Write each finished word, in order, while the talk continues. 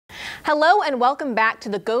Hello and welcome back to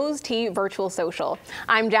the GOES-T Virtual Social.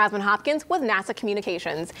 I'm Jasmine Hopkins with NASA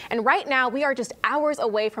Communications, and right now we are just hours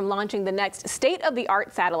away from launching the next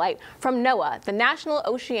state-of-the-art satellite from NOAA, the National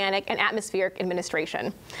Oceanic and Atmospheric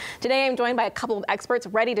Administration. Today I'm joined by a couple of experts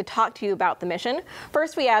ready to talk to you about the mission.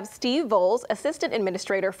 First we have Steve Volz, Assistant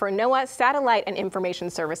Administrator for NOAA Satellite and Information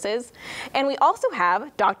Services, and we also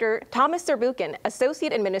have Dr. Thomas Zurbuchen,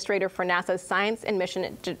 Associate Administrator for NASA's Science and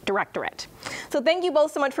Mission Directorate. So thank you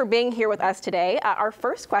both so much for being here with us today. Our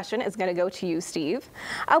first question is going to go to you, Steve.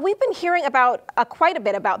 We've been hearing about quite a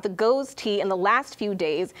bit about the GOES-T in the last few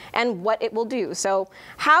days and what it will do. So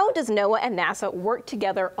how does NOAA and NASA work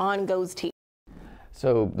together on GOES-T?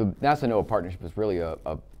 So the NASA-NOAA partnership is really a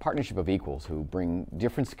partnership of equals who bring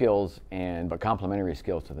different skills but complementary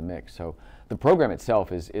skills to the mix. So the program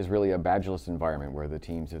itself is really a badgeless environment where the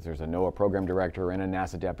teams, if there's a NOAA program director and a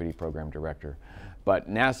NASA deputy program director. But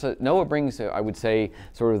NOAA brings, I would say,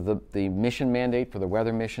 sort of the mission mandate for the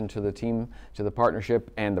weather mission to the team, to the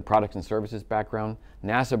partnership, and the products and services background.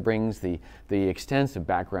 NASA brings the extensive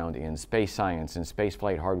background in space science and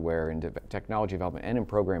spaceflight hardware and technology development and in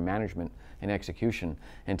program management and execution.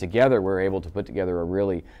 And together we're able to put together a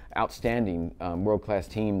really outstanding world-class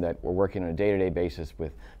team that we're working on a day-to-day basis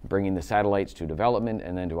with bringing the satellites to development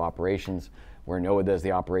and then to operations, where NOAA does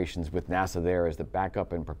the operations with NASA there as the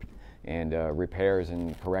backup and repairs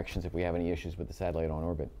and corrections if we have any issues with the satellite on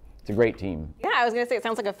orbit. It's a great team. Yeah, I was going to say, it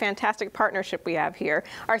sounds like a fantastic partnership we have here.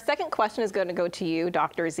 Our second question is going to go to you,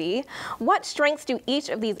 Dr. Z. What strengths do each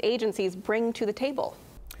of these agencies bring to the table?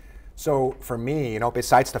 So for me,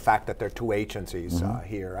 besides the fact that there are two agencies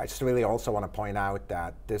here, I just really also want to point out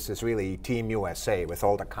that this is really Team USA with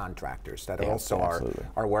all the contractors that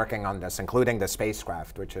are working on this, including the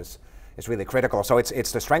spacecraft, which is really critical. So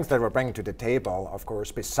it's the strength that we're bringing to the table, of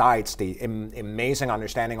course, besides the amazing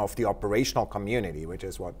understanding of the operational community, which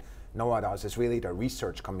is what NOAA does, is really the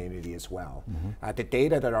research community as well. The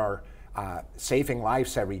data that are saving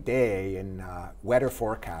lives every day in weather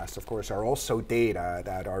forecasts, of course, are also data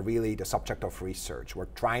that are really the subject of research. We're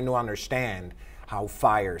trying to understand how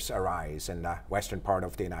fires arise in the western part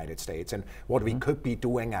of the United States and what we could be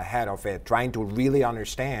doing ahead of it, trying to really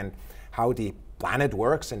understand how the planet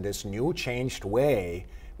works in this new changed way,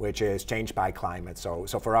 which is changed by climate. So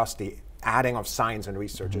for us, the adding of science and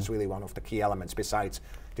research is really one of the key elements besides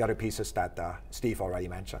the other pieces that Steve already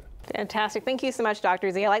mentioned. Fantastic. Thank you so much, Dr.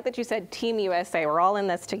 Z. I like that you said Team USA. We're all in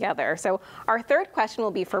this together. So our third question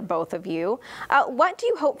will be for both of you. What do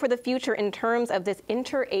you hope for the future in terms of this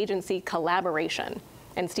interagency collaboration?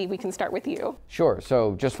 And Steve, we can start with you. Sure.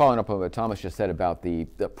 So just following up on what Thomas just said about the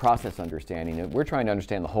process understanding, we're trying to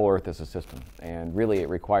understand the whole Earth as a system. And really it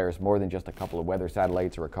requires more than just a couple of weather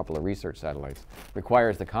satellites or a couple of research satellites. It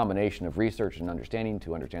requires the combination of research and understanding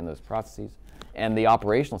to understand those processes, and the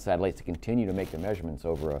operational satellites to continue to make the measurements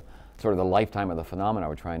over sort of the lifetime of the phenomena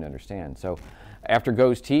we're trying to understand. So after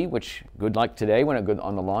GOES-T, which good luck today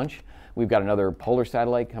on the launch, we've got another polar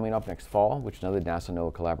satellite coming up next fall, which is another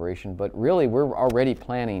NASA-NOAA collaboration. But really, we're already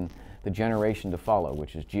planning the generation to follow,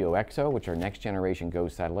 which is GeoXO, which are next generation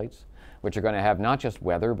GOES satellites, which are going to have not just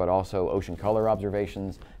weather, but also ocean color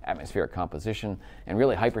observations, atmospheric composition, and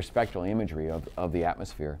really hyperspectral imagery of the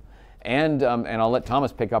atmosphere. And I'll let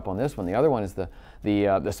Thomas pick up on this one. The other one is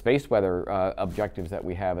the space weather objectives that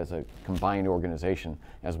we have as a combined organization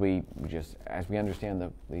as we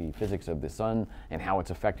understand the physics of the sun and how it's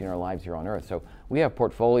affecting our lives here on Earth. So we have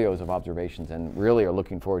portfolios of observations and really are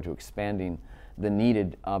looking forward to expanding the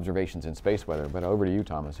needed observations in space weather. But over to you,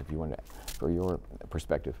 Thomas, if you want to, for your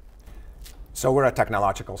perspective. So we're a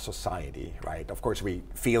technological society, right? Of course, we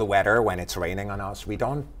feel weather when it's raining on us. We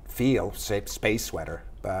don't feel space weather,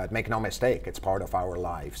 but make no mistake, it's part of our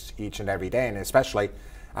lives each and every day, and especially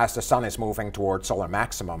as the sun is moving towards solar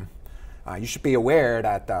maximum. You should be aware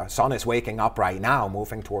that the sun is waking up right now,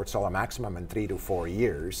 moving towards solar maximum in 3 to 4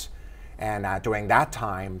 years. And during that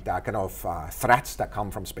time, the kind of threats that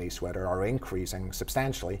come from space weather are increasing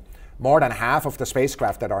substantially. More than half of the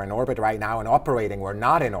spacecraft that are in orbit right now and operating were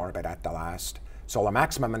not in orbit at the last solar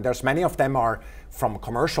maximum, and there's many of them are from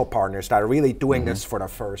commercial partners that are really doing this for the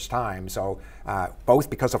first time. So both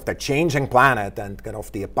because of the changing planet and kind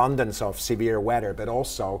of the abundance of severe weather, but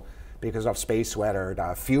also because of space weather,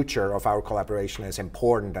 the future of our collaboration is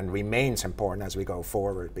important and remains important as we go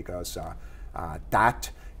forward, because that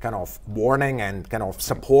kind of warning and kind of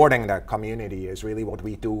supporting the community is really what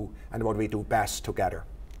we do and what we do best together.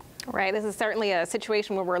 Right, this is certainly a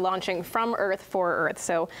situation where we're launching from Earth for Earth,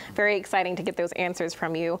 so very exciting to get those answers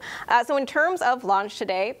from you. So in terms of launch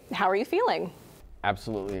today, how are you feeling?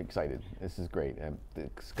 Absolutely excited. This is great. The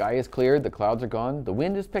sky is cleared, the clouds are gone, the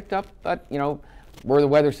wind is picked up, but we're the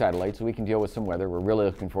weather satellite, so we can deal with some weather. We're really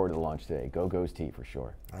looking forward to the launch today. Go Goes T for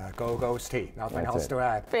sure. Go Goes T. Nothing else to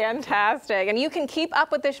add. Fantastic. And you can keep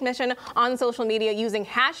up with this mission on social media using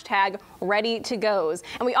hashtag #ReadyToGoes.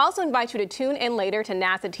 And we also invite you to tune in later to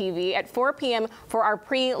NASA TV at 4 p.m. for our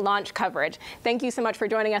pre-launch coverage. Thank you so much for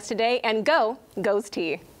joining us today, and Go Goes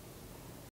T.